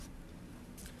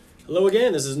Hello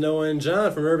again, this is Noah and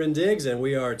John from Urban Digs, and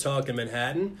we are talking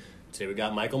Manhattan. Today we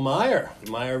got Michael Meyer,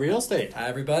 Meyer Real Estate. Hi,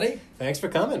 everybody. Thanks for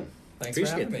coming. Thanks for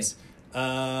having this.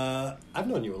 I've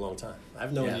known you a long time.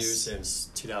 I've known Yes. you since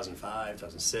 200005,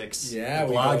 2006. Yeah,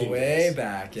 we blogging go way days.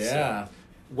 back, yeah.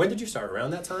 When did you start?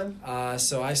 Around that time?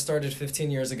 So I started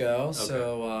 15 years ago, Okay.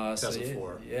 so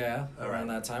 2004. yeah, All around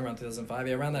right. that time, around 2005,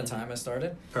 yeah, around that time I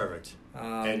started. Perfect.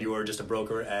 And you were just a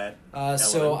broker at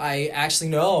So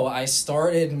Ellen? I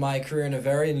started my career in a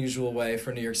very unusual way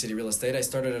for New York City real estate. I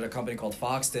started at a company called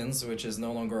Foxtons, which is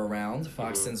no longer around.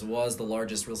 Foxtons was the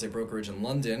largest real estate brokerage in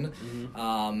London.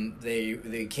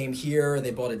 They came here,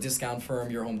 they bought a discount firm,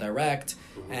 Your Home Direct,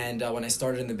 and when I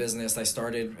started in the business,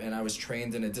 I was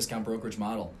trained in a discount brokerage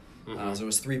model. So it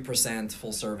was 3%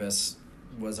 full service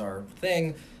was our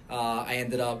thing. I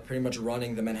ended up pretty much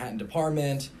running the Manhattan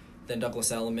department. Then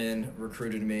Douglas Elliman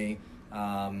recruited me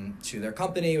to their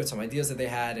company with some ideas that they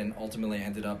had, and ultimately I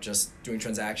ended up just doing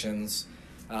transactions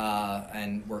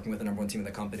and working with the number one team in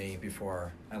the company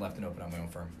before I left and opened up my own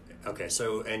firm. Okay,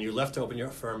 and you left to open your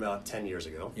firm about 10 years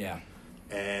ago. Yeah.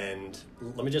 And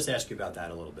let me just ask you about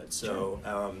that a little bit. So,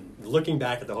 looking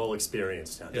back at the whole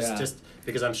experience now, just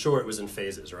because I'm sure it was in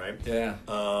phases, right? Yeah.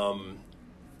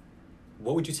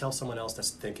 What would you tell someone else that's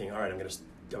thinking, all right, I'm going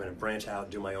to branch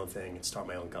out, do my own thing, and start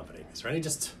my own company? Is there any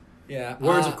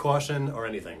words of caution or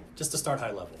anything, just to start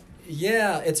high level?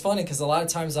 Yeah, it's funny because a lot of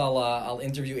times I'll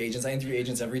interview agents. I interview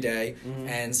agents every day,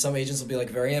 and some agents will be like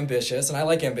very ambitious, and I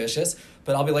like ambitious,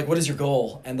 but I'll be like, what is your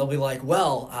goal? And they'll be like,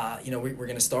 well, we're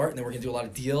going to start, and then we're going to do a lot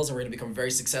of deals, and we're going to become a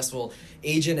very successful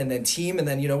agent and then team, and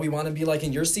then, we want to be like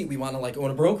in your seat, we want to like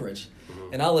own a brokerage.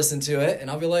 And I'll listen to it,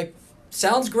 and I'll be like,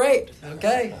 sounds great.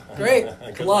 Okay, great.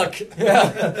 Good luck.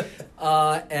 Yeah.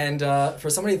 For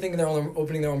somebody thinking they're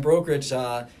opening their own brokerage,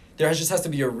 there just has to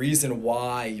be a reason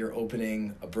why you're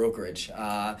opening a brokerage.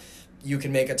 You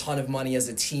can make a ton of money as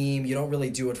a team. You don't really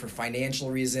do it for financial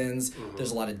reasons.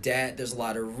 There's a lot of debt. There's a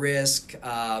lot of risk.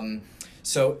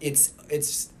 So it's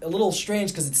a little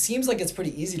strange because it seems like it's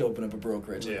pretty easy to open up a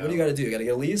brokerage. Like, what do you got to do? You got to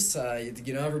get a lease.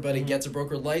 Everybody gets a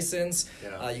broker license.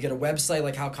 Yeah. You get a website.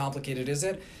 Like, how complicated is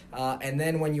it? And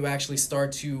then when you actually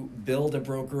start to build a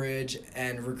brokerage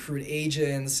and recruit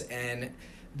agents, and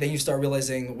then you start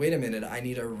realizing, wait a minute, I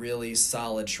need a really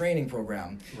solid training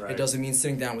program. Right. It doesn't mean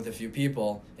sitting down with a few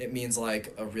people. It means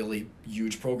like a really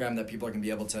huge program that people are going to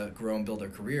be able to grow and build their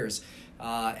careers.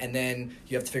 And then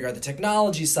you have to figure out the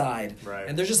technology side. Right.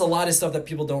 And there's just a lot of stuff that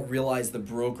people don't realize the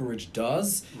brokerage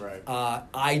does. Right.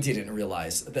 I didn't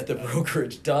realize that the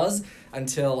brokerage does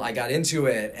until I got into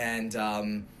it. And,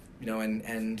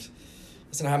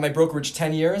 listen, I had my brokerage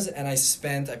 10 years, and I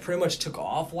pretty much took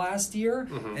off last year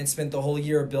and spent the whole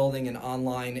year building an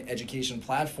online education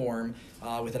platform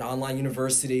with an online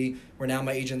university where now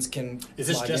my agents can Is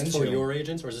this just into. for your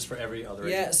agents, or is this for every other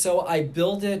agent? Yeah, so I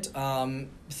built it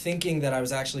thinking that I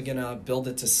was actually going to build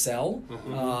it to sell.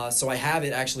 So I have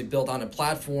it actually built on a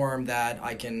platform that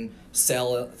I can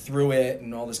sell through it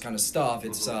and all this kind of stuff.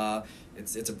 It's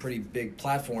a pretty big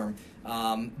platform.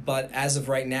 But as of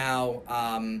right now,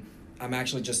 I'm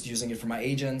actually just using it for my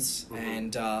agents,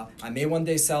 and I may one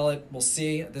day sell it. We'll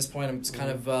see. At this point, it's kind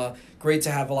of great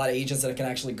to have a lot of agents that can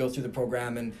actually go through the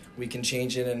program, and we can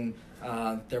change it, and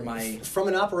they're my... From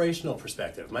an operational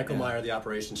perspective, Michael Meyer, the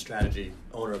operations strategy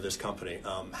owner of this company,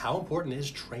 how important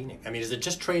is training? I mean, is it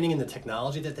just training in the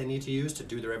technology that they need to use to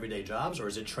do their everyday jobs, or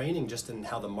is it training just in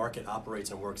how the market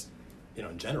operates and works,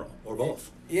 in general, or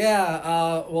both?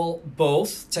 Yeah, well,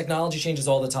 both. Technology changes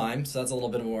all the time, so that's a little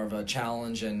bit more of a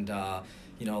challenge, and a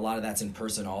lot of that's in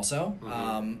person also.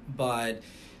 But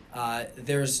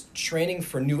there's training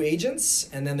for new agents,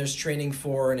 and then there's training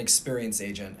for an experienced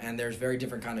agent, and there's very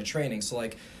different kind of training. So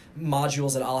like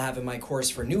modules that I'll have in my course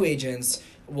for new agents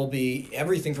will be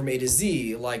everything from A to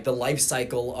Z, like the life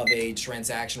cycle of a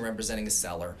transaction representing a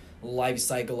seller, life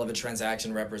cycle of a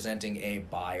transaction representing a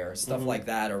buyer, stuff like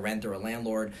that, a renter, a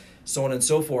landlord, so on and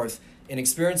so forth. An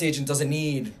experienced agent doesn't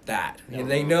need that.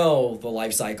 They know the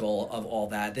life cycle of all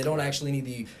that. They don't actually need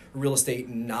the real estate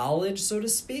knowledge, so to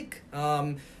speak,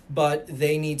 but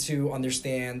they need to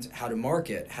understand how to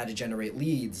market, how to generate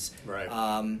leads.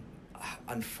 Right.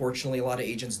 Unfortunately, a lot of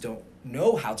agents don't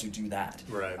know how to do that.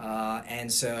 Right.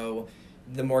 And so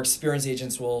the more experienced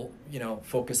agents will,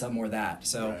 focus on more of that.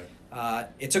 So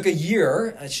it took a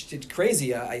year. It's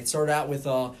crazy. I started out with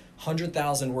a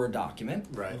 100,000 word document.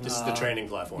 Right. This is the training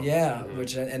platform. Yeah.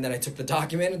 And then I took the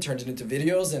document and turned it into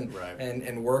videos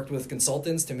and worked with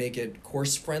consultants to make it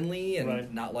course friendly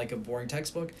and not like a boring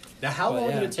textbook. Now, how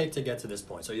long did it take to get to this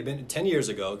point? So you've been 10 years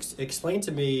ago. Explain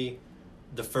to me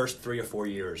the first 3 or 4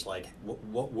 years, like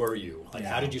what were you? Like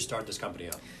how did you start this company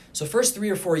up? So first 3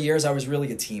 or 4 years, I was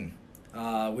really a team,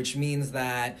 which means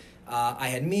that I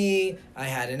had me, I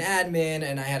had an admin,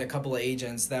 and I had a couple of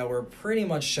agents that were pretty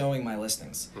much showing my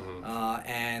listings,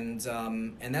 and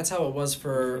that's how it was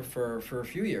for a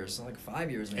few years, like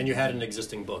 5 years. Maybe. And you had an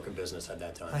existing book of business at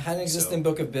that time. I had an existing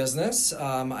book of business.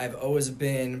 I've always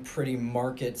been pretty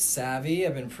market savvy.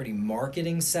 I've been pretty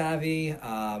marketing savvy.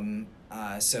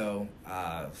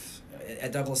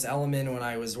 At Douglas Elliman, when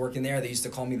I was working there, they used to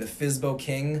call me the Fizbo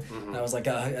King. That was like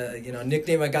a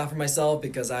nickname I got for myself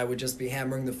because I would just be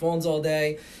hammering the phones all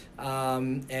day. So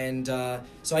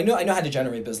I know how to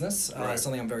generate business.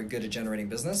 Something I'm very good at, generating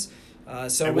business.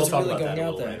 So and it was we'll talk really about going that a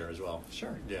out little there. later as well.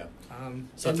 Sure. Yeah.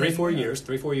 So 3-4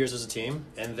 years as a team,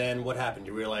 and then what happened?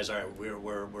 You realize, all right,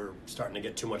 we're starting to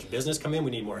get too much business come in.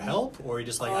 We need more help, or you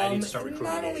just like I need to start recruiting.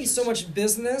 Not only agents? so much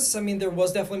business. I mean, there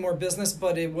was definitely more business,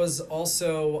 but it was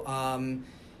also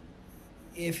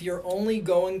if you're only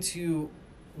going to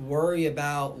worry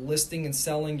about listing and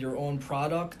selling your own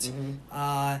product.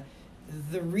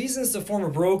 The reasons to form a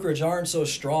brokerage aren't so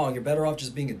strong. You're better off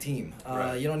just being a team.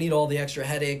 You don't need all the extra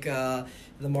headache. The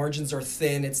margins are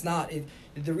thin. It's not.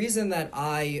 The reason that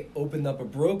I opened up a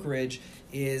brokerage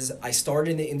is I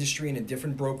started in the industry in a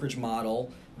different brokerage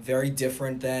model, very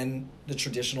different than the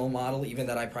traditional model, even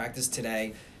that I practice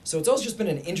today. So it's always just been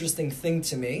an interesting thing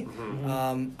to me.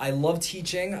 I love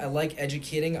teaching. I like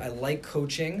educating. I like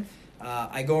coaching.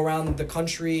 I go around the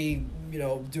country,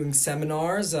 doing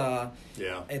seminars.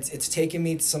 It's taken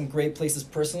me to some great places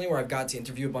personally where I've got to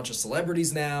interview a bunch of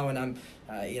celebrities now, and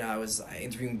I was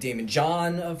interviewing Damon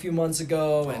John a few months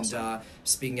ago, and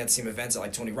speaking at some events at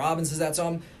like Tony Robbins is at.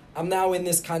 So I'm now in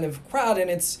this kind of crowd, and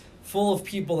it's full of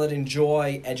people that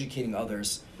enjoy educating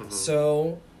others.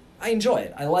 So I enjoy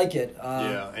it. I like it.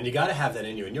 And you got to have that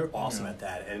in you, and you're awesome at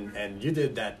that. And you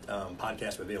did that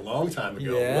podcast with me a long time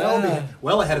ago.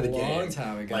 Well ahead of the game. Long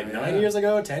time ago. Like 9 years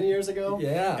ago, 10 years ago.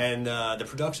 Yeah. And the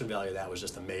production value of that was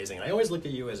just amazing. And I always looked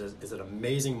at you as an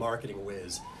amazing marketing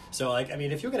whiz. So,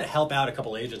 if you're going to help out a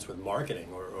couple agents with marketing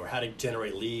or how to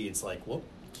generate leads,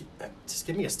 just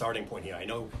give me a starting point here. I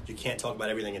know you can't talk about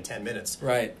everything in 10 minutes.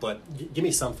 Right. But give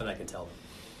me something I can tell them.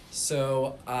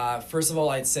 So, first of all,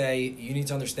 I'd say you need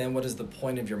to understand what is the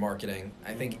point of your marketing.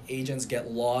 I think agents get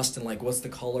lost in what's the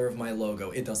color of my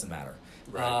logo? It doesn't matter.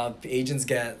 Right. Agents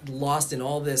get lost in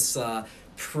all this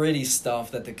pretty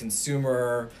stuff that the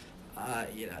consumer,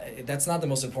 that's not the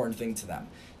most important thing to them.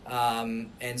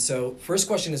 And so, first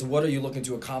question is, what are you looking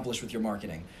to accomplish with your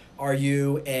marketing? Are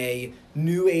you a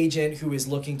new agent who is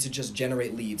looking to just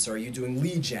generate leads? Or are you doing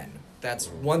lead gen? That's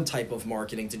one type of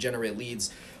marketing to generate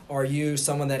leads. Are you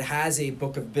someone that has a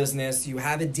book of business, you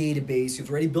have a database,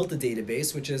 you've already built a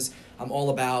database, which is, I'm all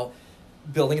about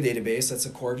building a database, that's the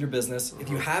core of your business. If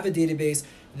you have a database,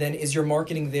 then is your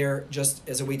marketing there just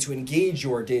as a way to engage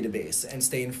your database and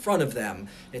stay in front of them?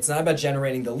 It's not about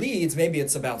generating the leads, maybe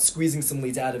it's about squeezing some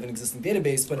leads out of an existing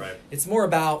database, but it's more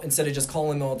about, instead of just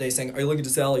calling them all day saying, are you looking to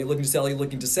sell, are you looking to sell, are you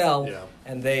looking to sell?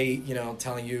 And they,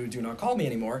 telling you, do not call me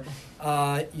anymore.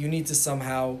 You need to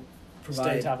somehow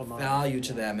provide value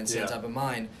to them and stay on top of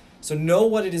mind. So know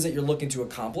what it is that you're looking to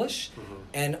accomplish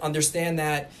and understand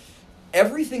that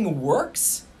everything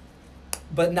works,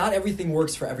 but not everything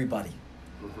works for everybody.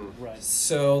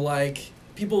 So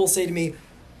people will say to me,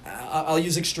 I'll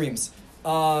use extremes.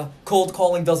 Cold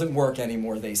calling doesn't work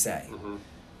anymore, they say.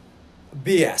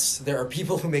 BS. There are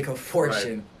people who make a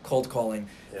fortune cold calling.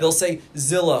 They'll say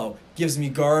Zillow gives me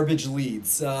garbage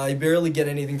leads. I barely get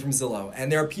anything from Zillow.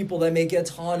 And there are people that make a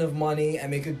ton of money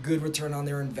and make a good return on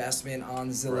their investment on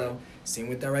Zillow. Same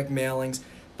with direct mailings.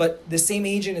 But the same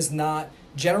agent is not,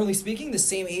 generally speaking, the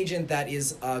same agent that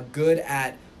is good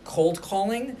at cold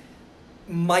calling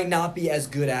might not be as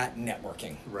good at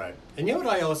networking. Right. And you know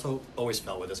what I also always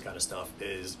felt with this kind of stuff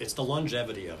is it's the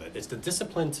longevity of it. It's the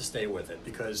discipline to stay with it,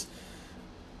 because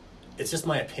it's just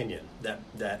my opinion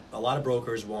that a lot of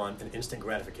brokers want an instant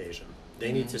gratification.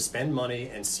 They need to spend money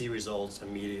and see results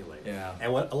immediately.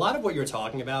 And a lot of what you're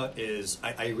talking about is,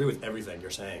 I agree with everything you're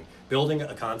saying. Building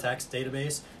a contacts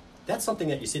database, that's something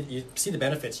that you see the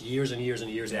benefits years and years and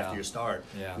years after you start.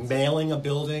 Mailing a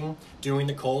building, doing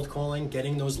the cold calling,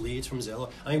 getting those leads from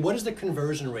Zillow. I mean, what is the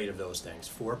conversion rate of those things?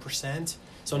 4%?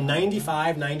 So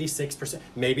 95, 96%.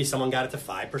 Maybe someone got it to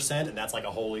 5%, and that's like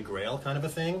a holy grail kind of a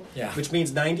thing. Which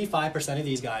means 95% of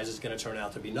these guys is going to turn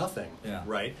out to be nothing.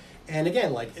 Right? And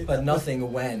again, but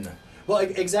nothing when? Well,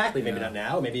 exactly. Maybe Yeah. not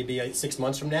now. Maybe it'd be 6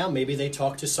 months from now. Maybe they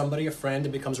talk to somebody, a friend,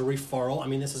 and becomes a referral. I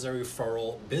mean, this is a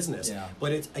referral business. Yeah.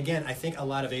 But it's, again, I think a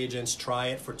lot of agents try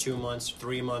it for 2 months,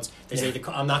 3 months. They say,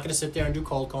 I'm not going to sit there and do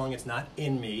cold calling. It's not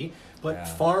in me. But Yeah.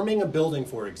 farming a building,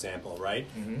 for example, right?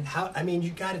 Mm-hmm. I mean, you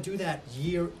got to do that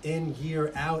year in,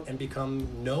 year out, and become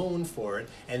known for it.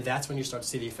 And that's when you start to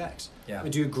see the effects. Yeah. I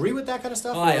mean, do you agree with that kind of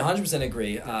stuff? Oh, I 100%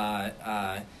 agree.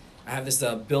 I have this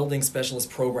building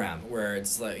specialist program where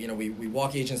it's like, you know, we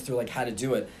walk agents through like how to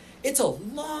do it. It's a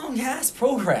long ass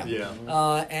program. Yeah.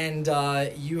 And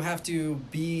you have to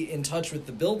be in touch with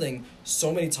the building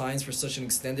so many times for such an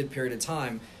extended period of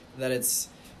time that it's,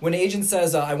 when an agent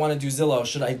says, I want to do Zillow,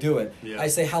 should I do it? Yeah. I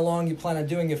say, how long you plan on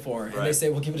doing it for? And they Right. say,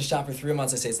 well, give it a shot for 3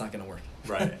 months. I say, it's not going to work.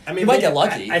 Right. I mean, You might they- get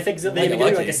lucky. I think You might they get do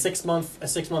like lucky. a 6 month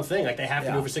thing. Like they have to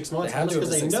Yeah. do it for 6 months. They have to do it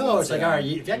because for they 6 know months, it's like, yeah. all right,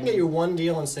 if I can get you one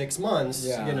deal in 6 months,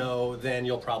 Yeah. you know, then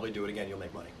you'll probably do it again. You'll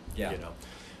make money. Yeah. You know,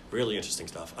 really interesting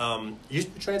stuff. You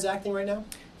transacting right now?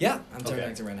 Yeah, I'm Okay.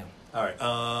 transacting right now. All right.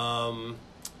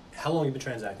 How long have you been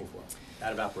transacting for?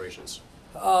 Out of operations.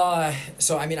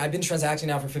 So I mean, I've been transacting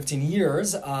now for 15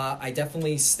 years. I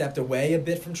definitely stepped away a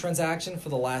bit from transaction for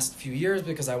the last few years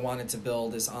because I wanted to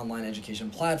build this online education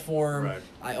platform. Right.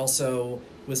 I also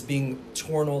was being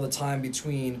torn all the time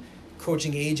between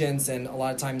coaching agents and a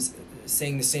lot of times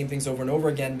saying the same things over and over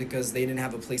again because they didn't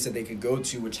have a place that they could go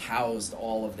to which housed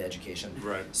all of the education.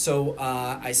 Right. So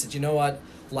I said, you know what?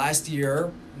 Last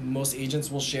year, most agents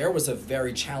will share, was a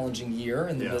very challenging year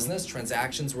in the Yeah. business.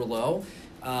 Transactions were low.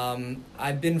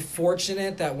 I've been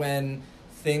fortunate that when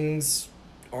things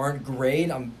aren't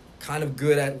great, I'm kind of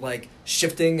good at like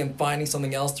shifting and finding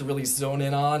something else to really zone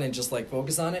in on and just like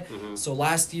focus on it. Mhm. So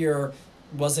last year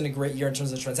wasn't a great year in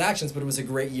terms of transactions, but it was a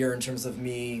great year in terms of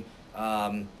me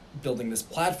building this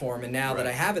platform. And now that I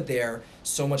Right. have it there,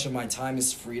 so much of my time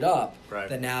is freed up Right.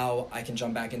 that now I can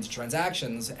jump back into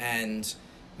transactions and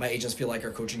my agents feel like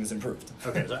our coaching has improved.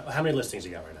 Okay. So how many listings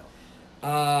you got right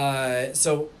now?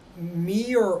 So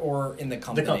me or in the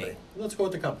company? The company. Let's go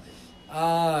with the company.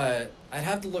 I'd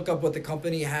have to look up what the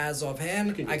company has offhand.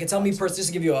 You can I give can tell me thoughts. personally, just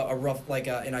to give you a rough, like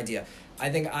an idea. I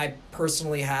think I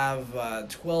personally have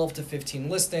 12 to 15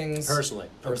 listings. Personally.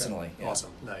 Okay. Personally, yeah.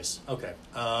 Awesome. Nice. Okay.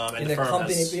 And In the the firm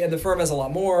company, has- yeah, the firm has a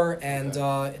lot more, and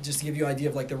Okay. just to give you an idea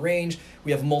of like the range,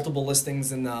 we have multiple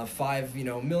listings in the 5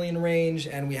 million range,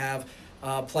 and we have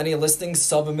plenty of listings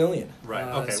sub $1 million. Right, okay.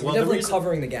 So Well, we're the definitely reason-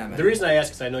 covering the gamut. The reason I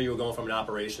ask is I know you were going from an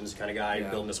operations kind of guy, Yeah.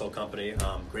 building this whole company.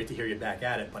 Great to hear you back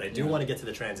at it, but I do Yeah. want to get to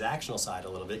the transactional side a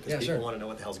little bit because Yeah, people sure. want to know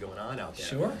what the hell's going on out there.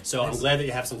 Sure. So I'm Nice. glad that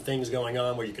you have some things going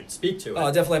on where you could speak to it. Oh,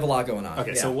 definitely have a lot going on.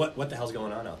 Okay, yeah. so what the hell's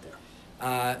going on out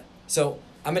there? So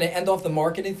I'm going to end off the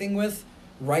marketing thing with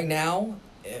right now.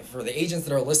 For the agents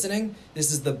that are listening,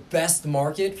 this is the best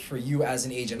market for you as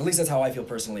an agent. At least that's how I feel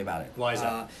personally about it. Why is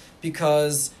that?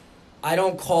 Because I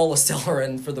don't call a seller,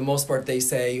 and for the most part, they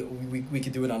say we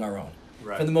could do it on our own.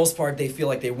 Right. For the most part, they feel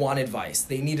like they want advice.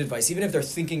 They need advice. Even if they're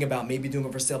thinking about maybe doing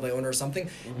it for sale by owner or something,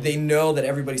 they know that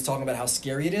everybody's talking about how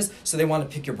scary it is, so they want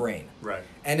to pick your brain. Right.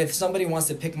 And if somebody wants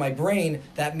to pick my brain,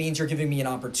 that means you're giving me an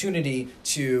opportunity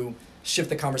to shift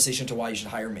the conversation to why you should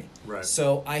hire me. Right.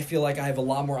 So I feel like I have a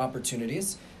lot more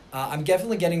opportunities. I'm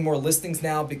definitely getting more listings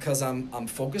now because I'm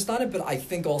focused on it, but I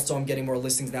think also I'm getting more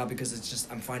listings now because it's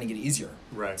just I'm finding it easier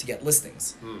Right. to get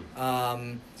listings.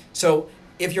 Hmm. So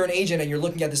if you're an agent and you're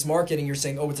looking at this market and you're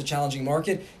saying, oh, it's a challenging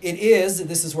market, it is.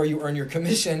 This is where you earn your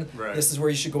commission. Right. This is where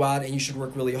you should go out and you should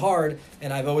work really hard.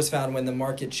 And I've always found when the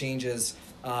market changes,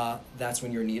 that's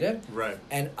when you're needed. Right.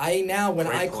 And I now, when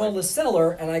Great I call point. a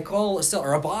seller and I call a seller,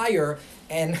 or a buyer,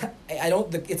 and I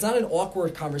don't, it's not an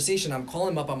awkward conversation. I'm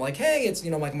calling them up. I'm like, hey, it's,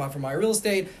 like I'm from my real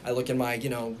estate. I look in my,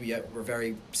 we're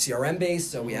very CRM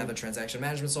based, so we have a transaction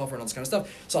management software and all this kind of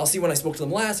stuff. So I'll see when I spoke to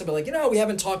them last. I'll be like, we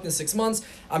haven't talked in 6 months.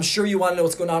 I'm sure you want to know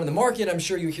what's going on in the market. I'm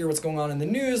sure you hear what's going on in the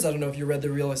news. I don't know if you read the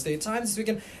Real Estate Times this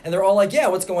weekend. And they're all like, yeah,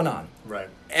 what's going on? Right.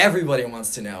 Everybody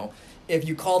wants to know. If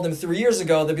you called them 3 years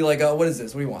ago, they'd be like, what is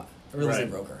this? What do you want? A real estate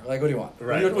Right. broker. Like, what do you want?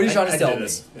 Right. What are you trying to I sell do me?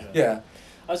 this. Yeah.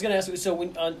 I was going to ask you, so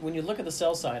when you look at the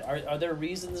sell side, are there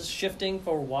reasons shifting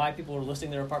for why people are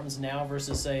listing their apartments now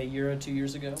versus, say, a year or 2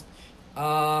 years ago?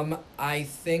 I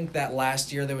think that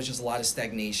last year there was just a lot of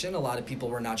stagnation. A lot of people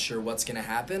were not sure what's going to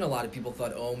happen. A lot of people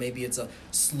thought, oh, maybe it's a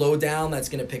slowdown that's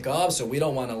going to pick up, so we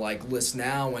don't want to list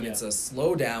now when it's a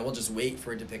slowdown. We'll just wait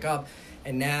for it to pick up.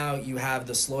 And now you have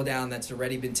the slowdown that's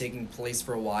already been taking place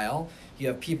for a while. You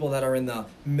have people that are in the $1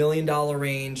 million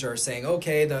range are saying,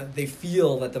 okay, they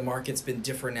feel that the market's been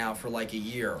different now for like a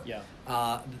year. Yeah.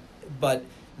 But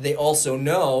they also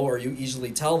know, or you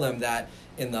easily tell them that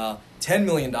in the $10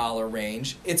 million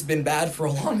range, it's been bad for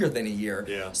longer than a year.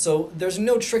 Yeah. So there's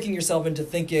no tricking yourself into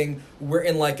thinking we're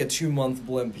in like a 2-month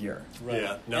blimp here. Right.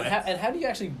 Yeah. No, and how do you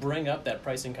actually bring up that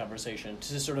pricing conversation to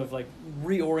just sort of like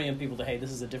reorient people to, hey,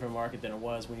 this is a different market than it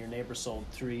was when your neighbor sold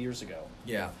 3 years ago?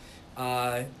 Yeah.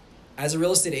 As a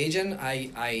real estate agent,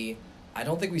 I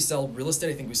don't think we sell real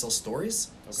estate. I think we sell stories.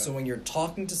 Okay. So when you're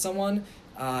talking to someone,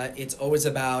 it's always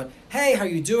about, hey, how are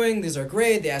you doing? These are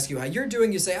great. They ask you how you're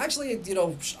doing. You say, actually,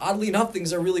 oddly enough,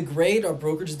 things are really great. Our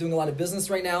brokerage is doing a lot of business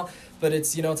right now, but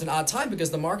it's an odd time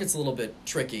because the market's a little bit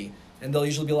tricky. And they'll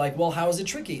usually be like, well, how is it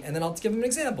tricky? And then I'll give them an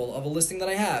example of a listing that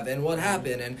I have and what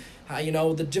happened and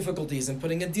how, the difficulties in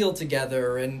putting a deal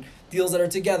together and deals that are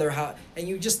together. And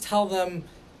you just tell them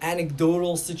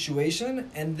anecdotal situation,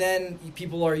 and then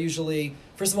people are usually,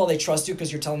 first of all, they trust you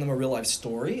because you're telling them a real life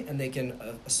story and they can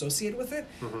associate with it.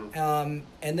 And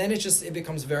then it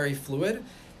becomes very fluid.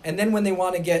 And then when they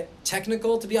want to get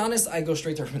technical, to be honest, I go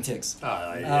straight to Urban Digs.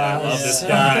 I love this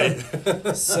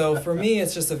guy. So for me,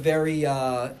 it's just I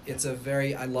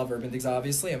love Urban Digs,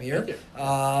 obviously. I'm here.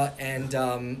 Thank you.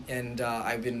 And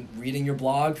I've been reading your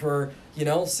blog for,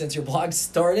 since your blog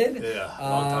started. Yeah, a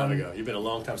long time ago. You've been a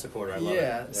long time supporter. I love it.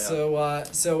 Yeah.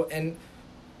 So and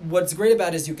what's great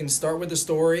about it is you can start with a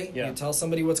story. Yeah. You tell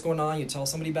somebody what's going on. You tell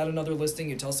somebody about another listing.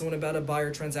 You tell someone about a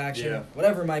buyer transaction,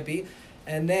 whatever it might be.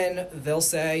 And then they'll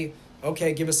say,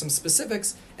 okay, give us some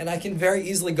specifics. And I can very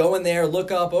easily go in there,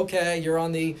 look up, okay, you're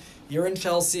in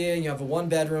Chelsea, and you have a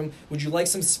 1-bedroom. Would you like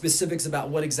some specifics about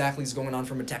what exactly is going on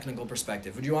from a technical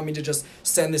perspective? Would you want me to just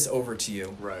send this over to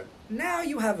you? Right. Now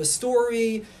you have a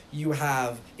story, you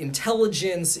have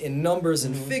intelligence in numbers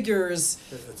and figures.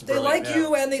 It's They brilliant, like yeah.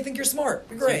 you and they think you're smart.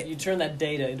 Great. So you turn that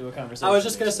data into a conversation. I was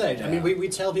just going to say, I mean, Yeah. we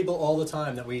tell people all the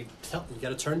time that you got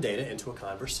to turn data into a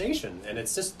conversation, and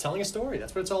it's just telling a story.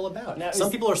 That's what it's all about. Now,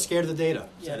 Some people are scared of the data.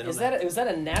 So Yeah, they is don't know. that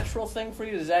a natural thing for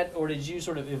you? Or did you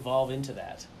sort of evolve into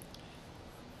that?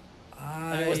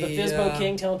 I mean, was the FSBO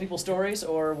king telling people stories,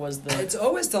 or was the... It's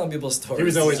always telling people stories. He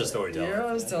was always a storyteller. You're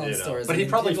always telling stories. But I he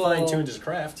mean, probably people- fine-tuned his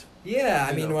craft. Yeah,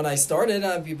 I You mean, know. when I started,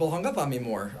 people hung up on me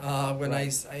more. When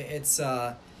Right.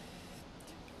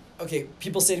 okay,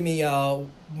 people say to me,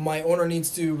 my owner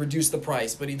needs to reduce the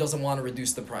price, but he doesn't want to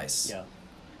reduce the price. Yeah.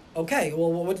 Okay,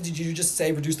 well, what did you just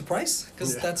say? Reduce the price?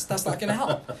 Because Yeah. that's not going to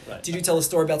help. Right. Did you tell a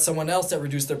story about someone else that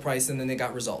reduced their price and then they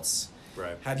got results?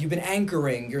 Right. Have you been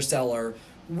anchoring your seller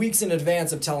weeks in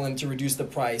advance of telling them to reduce the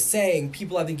price, saying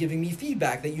people have been giving me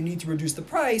feedback that you need to reduce the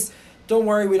price? Don't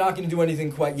worry, we're not going to do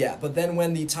anything quite yet. But then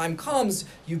when the time comes,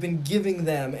 you've been giving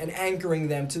them and anchoring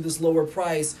them to this lower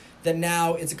price that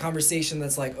now it's a conversation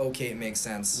that's like, okay, it makes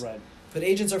sense. Right. But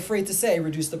agents are afraid to say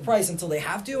reduce the price until they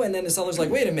have to, and then the seller's like,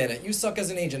 wait a minute, you suck as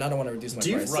an agent, I don't want to reduce my Do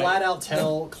you price. flat out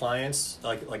tell clients,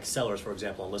 like sellers, for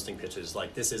example, on listing pitches,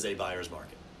 like, this is a buyer's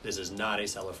market? This is not a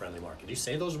seller-friendly market. Do you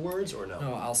say those words or no?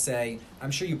 No, I'll say, I'm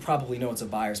sure you probably know it's a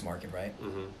buyer's market, right?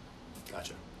 Mm-hmm.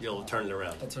 Gotcha. You'll turn it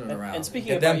around. I'll turn it And- around. and speaking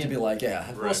Get of them buying- to be like, yeah.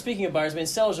 Well, Right. speaking of buyers, I mean,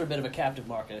 sellers are a bit of a captive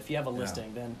market. If you have a Yeah.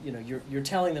 listing, then you're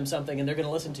telling them something, and they're going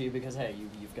to listen to you because hey,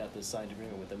 you've got this signed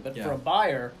agreement with them. But Yeah. for a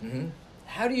buyer, Mm-hmm.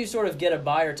 how do you sort of get a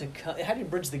buyer to how do you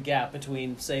bridge the gap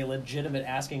between, say, legitimate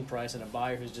asking price and a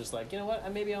buyer who's just like, you know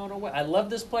what, maybe I want to wait. I love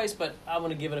this place, but I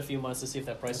want to give it a few months to see if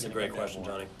that price That's is a gonna great come down question,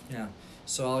 more. Johnny. Yeah.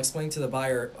 So I'll explain to the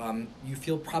buyer, you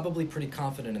feel probably pretty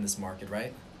confident in this market,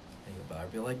 right? And the buyer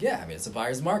will be like, yeah, I mean, it's a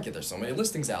buyer's market. There's so many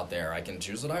listings out there. I can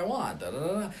choose what I want. Da, da,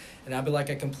 da, da. And I'll be like,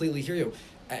 I completely hear you.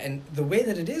 And the way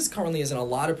that it is currently is in a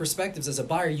lot of perspectives, as a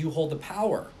buyer, you hold the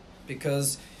power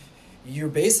because you're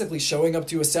basically showing up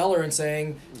to a seller and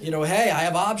saying, hey, I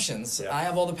have options. Yeah. I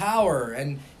have all the power.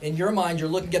 And in your mind, you're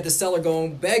looking at the seller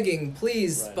going, begging,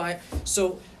 please Right. buy.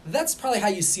 So that's probably how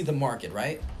you see the market,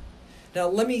 right? Now,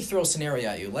 let me throw a scenario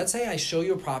at you. Let's say I show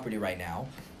you a property right now,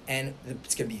 and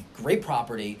it's going to be a great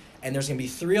property, and there's going to be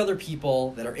 3 other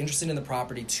people that are interested in the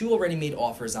property, 2 already made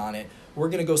offers on it. We're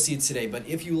going to go see it today, but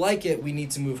if you like it, we need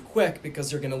to move quick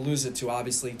because you're going to lose it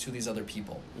to these other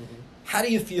people. Mm-hmm. How do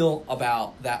you feel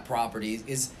about that property?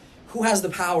 Who has the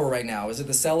power right now? Is it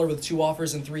the seller with 2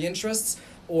 offers and 3 interests,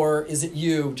 or is it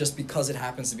you just because it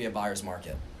happens to be a buyer's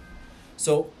market?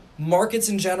 So markets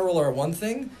in general are one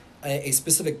thing. A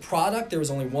specific product, there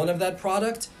was only one of that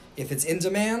product. If it's in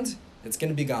demand, it's going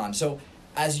to be gone. So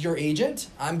as your agent,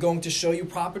 I'm going to show you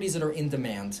properties that are in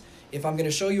demand. If I'm going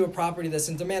to show you a property that's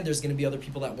in demand, there's going to be other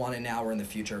people that want it now or in the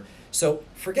future. So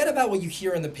forget about what you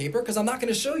hear in the paper, because I'm not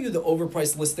going to show you the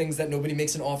overpriced listings that nobody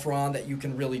makes an offer on that you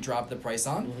can really drop the price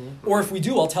on. Mm-hmm. Or if we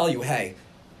do, I'll tell you, hey,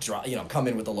 come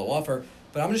in with a low offer.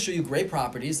 But I'm going to show you great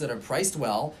properties that are priced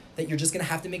well that you're just going to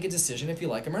have to make a decision if you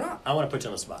like them or not. I want to put you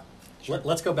on the spot.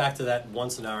 Let's go back to that one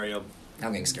scenario.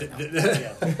 I'm getting scared now.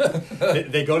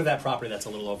 They go to that property that's a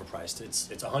little overpriced.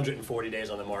 It's 140 days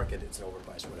on the market. It's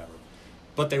overpriced, whatever.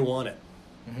 But they want it.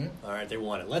 Mm-hmm. All right, they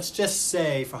want it. Let's just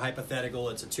say, for hypothetical,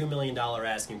 it's a $2 million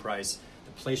asking price.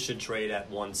 The place should trade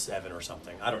at 1.7 or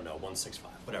something. I don't know, 1.65,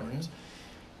 whatever it is.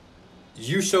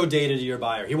 You show data to your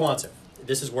buyer. He wants it.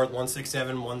 This is worth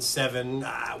 1.67,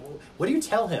 1.7. What do you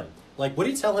tell him? Like, what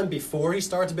do you tell him before he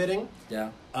starts bidding?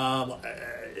 Yeah.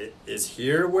 Is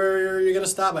here where you're going to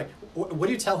stop? Like, what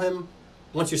do you tell him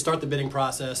once you start the bidding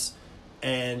process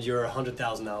and you're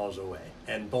 $100,000 away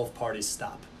and both parties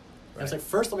stop? Right. It's like,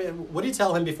 first, what do you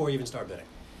tell him before you even start bidding?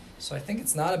 So I think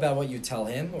it's not about what you tell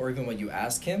him or even what you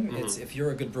ask him. Mm-hmm. It's, if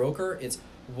you're a good broker, it's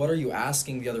what are you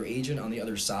asking the other agent on the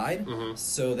other side,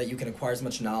 so that you can acquire as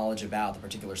much knowledge about the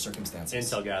particular circumstances.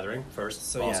 Intel gathering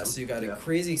first. So awesome. Yeah, so you got a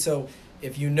crazy. So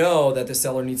if you know that the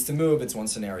seller needs to move, it's one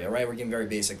scenario, right? We're getting very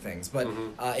basic things. But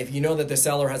if you know that the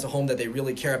seller has a home that they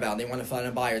really care about, and they want to find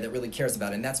a buyer that really cares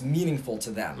about it, and that's meaningful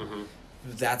to them,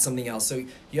 that's something else. So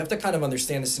you have to kind of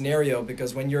understand the scenario,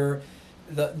 because when you're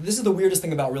this is the weirdest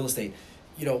thing about real estate.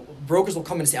 You know, brokers will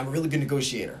come in and say, I'm a really good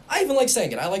negotiator. I even like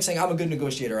saying it. I like saying I'm a good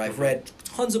negotiator. I've read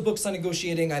tons of books on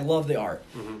negotiating. I love the art.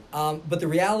 But the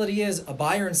reality is, a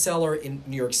buyer and seller in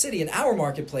New York City, in our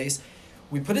marketplace,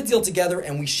 we put a deal together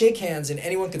and we shake hands, and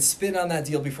anyone can spit on that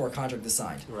deal before a contract is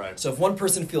signed. Right. So if one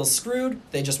person feels screwed,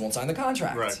 they just won't sign the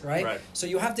contract. Right? So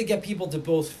you have to get people to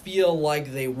both feel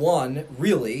like they won,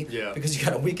 really, because you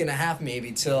got a week and a half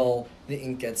maybe till the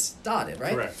ink gets dotted,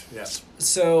 right? Correct, yes.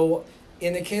 So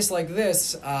in a case like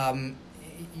this,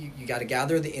 you got to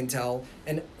gather the intel,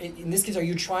 and in this case, are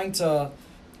you trying to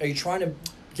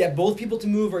get both people to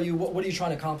move, or what are you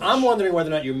trying to accomplish? I'm wondering whether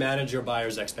or not you manage your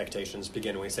buyer's expectations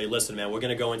beginning. We say, listen, man, we're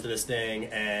going to go into this thing,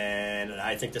 and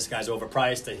I think this guy's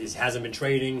overpriced. He hasn't been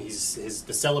trading.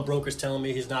 The seller broker's telling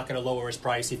me he's not going to lower his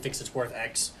price. He thinks it's worth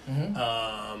X.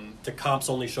 The comps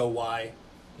only show Y.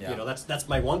 Yeah. You know, that's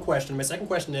my one question. My second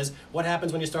question is, what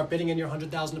happens when you start bidding and you're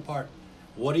 $100,000 apart?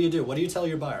 What do you do? What do you tell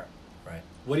your buyer? Right.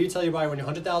 What do you tell your buyer when you're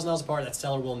 $100,000 apart? That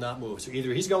seller will not move. So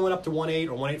either he's going up to 1.8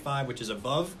 or 1.85, which is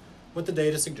above what the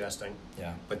data is suggesting.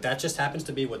 Yeah. But that just happens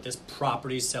to be what this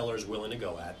property seller is willing to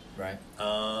go at. Right.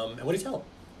 And what do you tell them?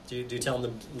 Do you tell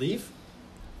them to leave?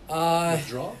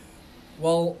 Withdraw?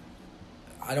 Well,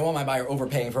 I don't want my buyer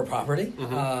overpaying for a property.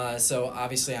 So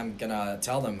obviously I'm going to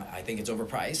tell them I think it's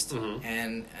overpriced.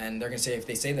 And they're going to say, if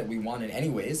they say that we want it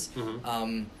anyways,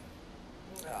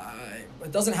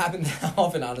 it doesn't happen that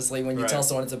often, honestly, when you tell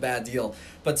someone it's a bad deal.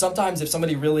 But sometimes if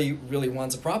somebody really, really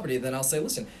wants a property, then I'll say,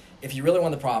 listen, if you really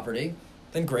want the property,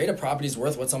 then great, a property's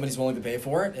worth what somebody's willing to pay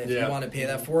for it. If you want to pay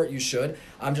that for it, you should.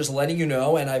 I'm just letting you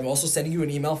know, and I'm also sending you an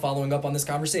email following up on this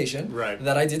conversation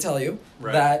that I did tell you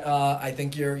that I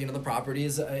think the property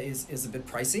is a bit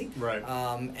pricey.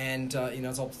 And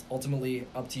it's ultimately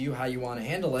up to you how you want to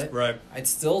handle it. I'd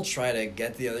still try to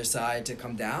get the other side to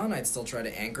come down. I'd still try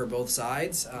to anchor both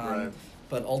sides.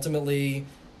 But ultimately,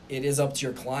 it is up to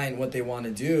your client what they want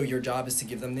to do. Your job is to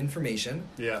give them the information,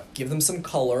 give them some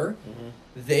color.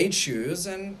 They choose,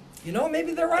 and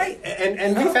maybe they're right.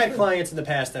 And we've had clients in the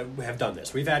past that have done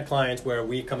this. We've had clients where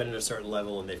we come in at a certain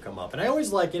level and they've come up. And I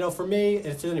always like, for me,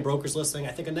 if there's any brokers listening,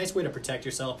 I think a nice way to protect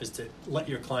yourself is to let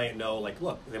your client know, like,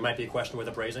 look, there might be a question with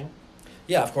appraising.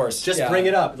 Yeah, of course. Just bring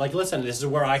it up. Like, listen, this is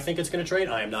where I think it's going to trade.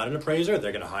 I am not an appraiser.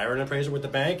 They're going to hire an appraiser with the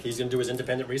bank. He's going to do his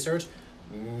independent research.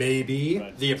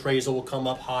 Maybe the appraisal will come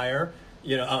up higher.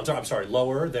 I'm sorry,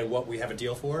 lower than what we have a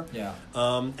deal for.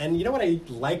 And you know what I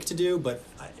like to do, but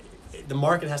the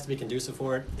market has to be conducive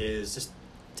for it, is just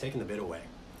taking the bid away.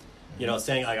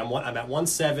 Saying like I'm at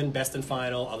 1.7, best and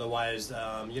final. Otherwise,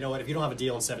 you know what? If you don't have a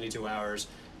deal in 72 hours,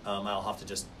 I'll have to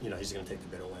just he's going to take the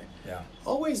bid away.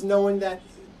 Always knowing that,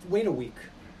 wait a week.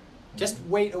 Just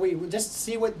wait a week. Just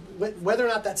see whether or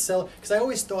not that seller. Because I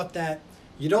always thought that.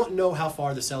 You don't know how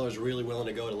far the seller is really willing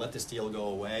to go to let this deal go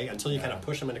away until you kind of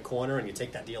push them in a corner and you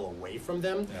take that deal away from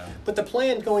them. But the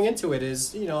plan going into it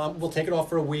is, we'll take it off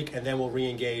for a week and then we'll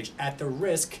re-engage at the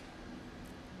risk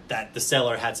that the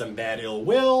seller had some bad ill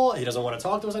will, he doesn't want to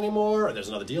talk to us anymore, or there's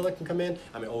another deal that can come in.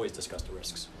 I mean, always discuss the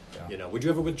risks. Would you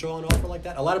ever withdraw an offer like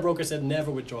that? A lot of brokers said never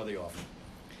withdraw the offer.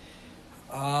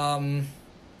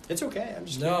 It's okay. I'm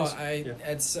just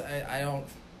curious. I don't.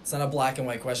 It's not a black and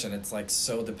white question. It's like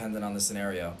so dependent on the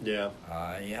scenario. You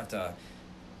have to,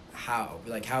 how is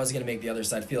it going to make the other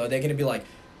side feel? Are they going to be like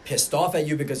pissed off at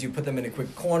you because you put them in a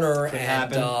quick corner they're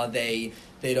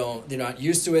not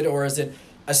used to it, or is it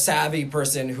a savvy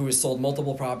person who has sold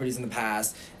multiple properties in the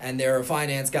past, and they're a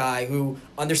finance guy who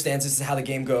understands this is how the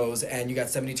game goes, and you got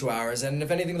 72 hours, and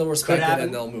if anything, they'll respect it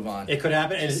and they'll move on. It could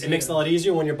happen, and it makes it a lot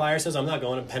easier when your buyer says, I'm not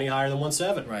going a penny higher than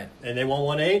 1.7. Right. And they want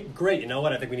 1.8, great, you know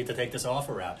what, I think we need to take this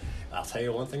offer out. I'll tell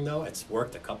you one thing, though, it's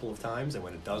worked a couple of times, and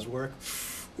when it does work,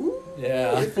 ooh,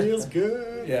 Yeah. it feels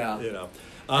good. Yeah. You know.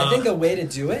 I think a way to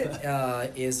do it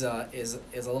is a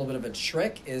little bit of a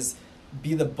trick, is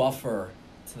be the buffer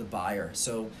to the buyer.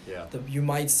 So Yeah. you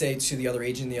might say to the other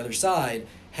agent on the other side,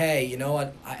 hey, you know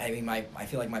what, I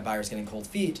feel like my buyer's getting cold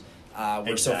feet.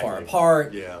 We're so far Exactly.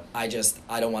 apart. Yeah. I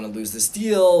don't want to lose this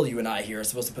deal. You and I here are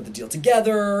supposed to put the deal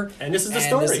together. And this is the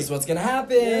story. This is what's going to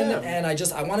happen. Yeah. And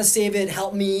I want to save it.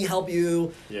 Help me, help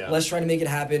you. Yeah. Let's try to make it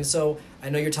happen. So I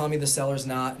know you're telling me the seller's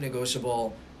not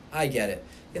negotiable. I get it.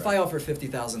 If Right. I offer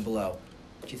 50,000 below,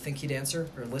 do you think he'd answer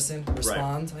or listen,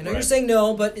 respond? I know Right. you're saying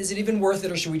no, but is it even worth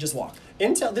it, or should we just walk?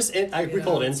 Intel, we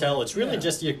call it Yeah. Intel. It's really Yeah.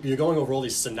 just you're going over all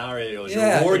these scenarios.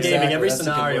 Yeah, You're war exactly. gaming every That's a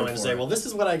good scenario word and for say, it. well, this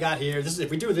is what I got here. This is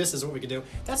if we do this is what we can do.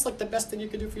 That's like the best thing you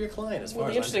can do for your client. As Well, far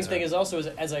the as interesting I'm thing is concerned.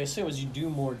 also, as I assume, as you do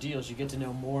more deals, you get to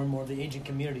know more and more of the agent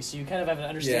community. So you kind of have an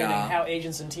understanding Yeah. how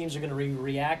agents and teams are going to be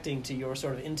reacting to your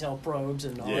sort of intel probes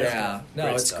and all that Yeah. stuff. No,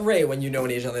 Great it's stuff. great when you know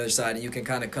an agent on the other side and you can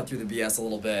kind of cut through the BS a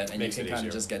little bit and Makes you it can kind easier.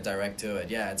 of just get direct to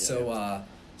it. Yeah, it's Yeah.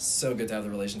 so good to have the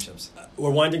relationships. We're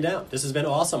winding down. This has been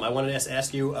awesome. I wanted to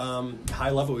ask you,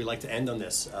 high level, we'd like to end on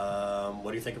this.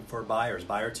 What do you think for buyers?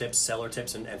 Buyer tips, seller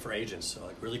tips, and for agents? So,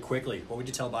 like, really quickly, what would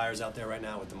you tell buyers out there right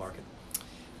now with the market?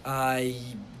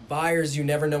 Buyers, you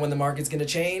never know when the market's going to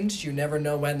change. You never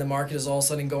know when the market is all of a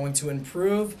sudden going to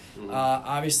improve.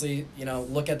 Obviously,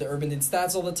 look at the Urban Did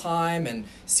stats all the time and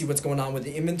see what's going on with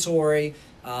the inventory.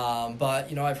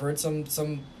 But I've heard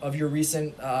some of your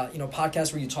recent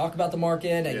podcasts where you talk about the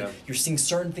market and Yeah. you're seeing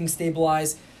certain things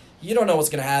stabilize. You don't know what's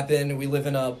going to happen. We live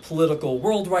in a political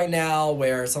world right now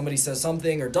where somebody says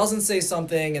something or doesn't say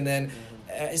something, and then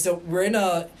so we're in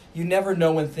you never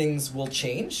know when things will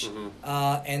change.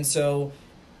 And so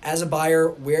as a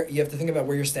buyer, you have to think about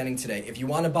where you're standing today. If you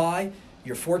want to buy,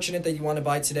 you're fortunate that you want to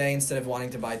buy today instead of wanting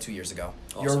to buy 2 years ago.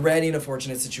 Awesome. You're already in a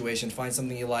fortunate situation. Find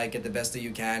something you like, get the best that you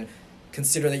can.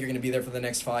 Consider that you're going to be there for the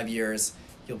next 5 years.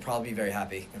 You'll probably be very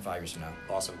happy in 5 years from now.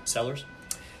 Awesome. Sellers?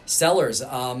 Sellers,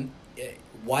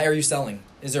 why are you selling?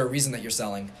 Is there a reason that you're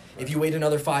selling? If you wait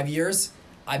another 5 years,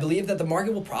 I believe that the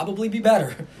market will probably be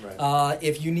better. Right.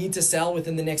 If you need to sell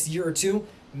within the next year or two,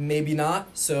 maybe not.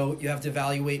 So you have to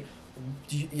evaluate,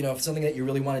 if it's something that you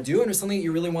really want to do, and if it's something that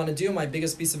you really want to do, my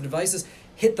biggest piece of advice is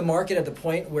hit the market at the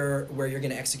point where you're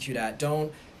going to execute at.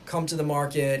 Don't come to the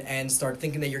market and start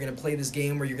thinking that you're going to play this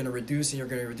game where you're going to reduce and you're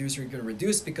going to reduce and you're going to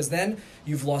reduce, because then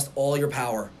you've lost all your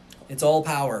power. It's all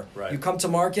power. Right. You come to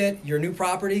market, your new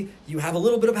property, you have a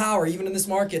little bit of power. Even in this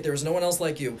market, there's no one else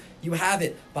like you. You have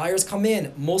it. Buyers come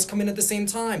in. Most come in at the same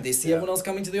time. They see Yeah. everyone else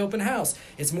coming to the open house.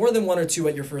 It's more than 1 or 2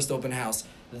 at your first open house.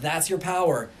 That's your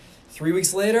power. 3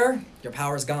 weeks later, your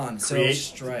power's gone. So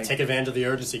strike. Take advantage of the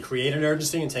urgency. Create an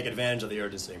urgency and take advantage of the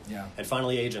urgency. Yeah. And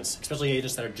finally, agents, especially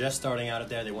agents that are just starting out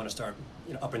there, they want to start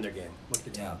upping their game. What could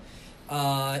you tell them?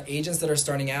 Agents that are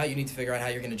starting out, you need to figure out how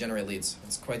you're going to generate leads.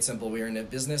 It's quite simple. We are in a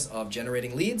business of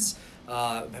generating leads,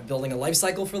 building a life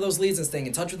cycle for those leads and staying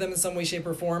in touch with them in some way, shape,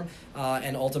 or form,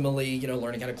 and ultimately,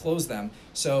 learning how to close them.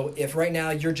 So if right now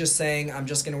you're just saying, I'm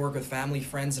just going to work with family,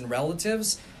 friends, and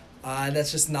relatives,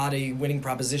 that's just not a winning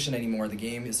proposition anymore. The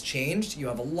game has changed. You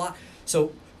have a lot.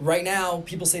 So right now,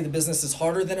 people say the business is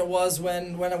harder than it was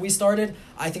when we started.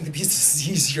 I think the business is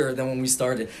easier than when we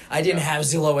started. I didn't have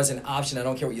Zillow as an option. I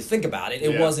don't care what you think about it.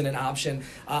 It Yeah. wasn't an option.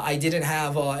 I didn't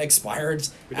have Expired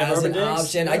We didn't have as an Urban Digs.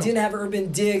 option. Yeah. I didn't have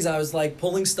Urban Digs. I was like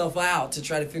pulling stuff out to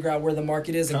try to figure out where the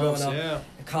market is and Comps, going up. yeah.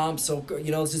 Comps. So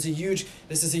this is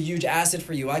a huge asset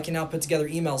for you. I can now put together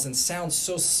emails and sound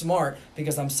so smart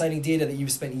because I'm citing data that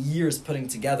you've spent years putting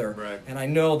together. Right. And I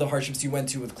know the hardships you went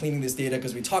to with cleaning this data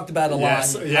because we talked about it a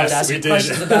Yes, lot. yes, I would ask we you did.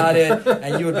 questions about it,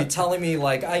 and you would be telling me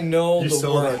like, I know You the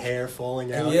saw the work. hair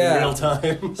falling out Yeah. in real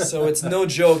time. So it's no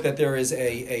joke that there is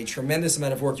a tremendous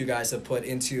amount of work you guys have put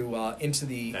into the Thank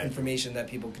you. information that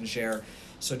people can share.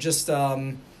 So just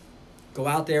go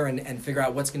out there and figure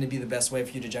out what's going to be the best way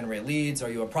for you to generate leads. Are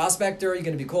you a prospector? Are you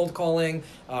going to be cold calling?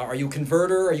 Are you a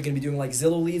converter? Are you going to be doing like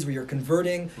Zillow leads where you're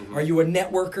converting? Mhm. Are you a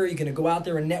networker? Are you going to go out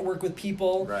there and network with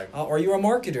people? Right. Are you a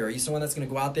marketer? Are you someone that's going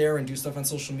to go out there and do stuff on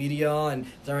social media and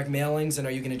direct mailings? And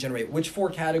are you going to generate? Which 4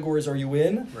 categories are you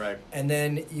in? Right. And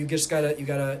then you just gotta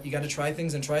try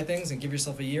things and give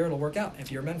yourself a year. It'll work out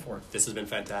if you're meant for it. This has been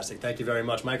fantastic. Thank you very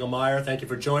much. Michael Meyer, thank you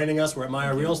for joining us. We're at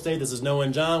Meyer Real Estate. This is Noah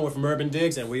and John. We're from Urban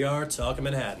Digs, and we are Talking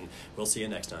Manhattan. We'll see you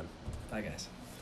next time. Bye, guys.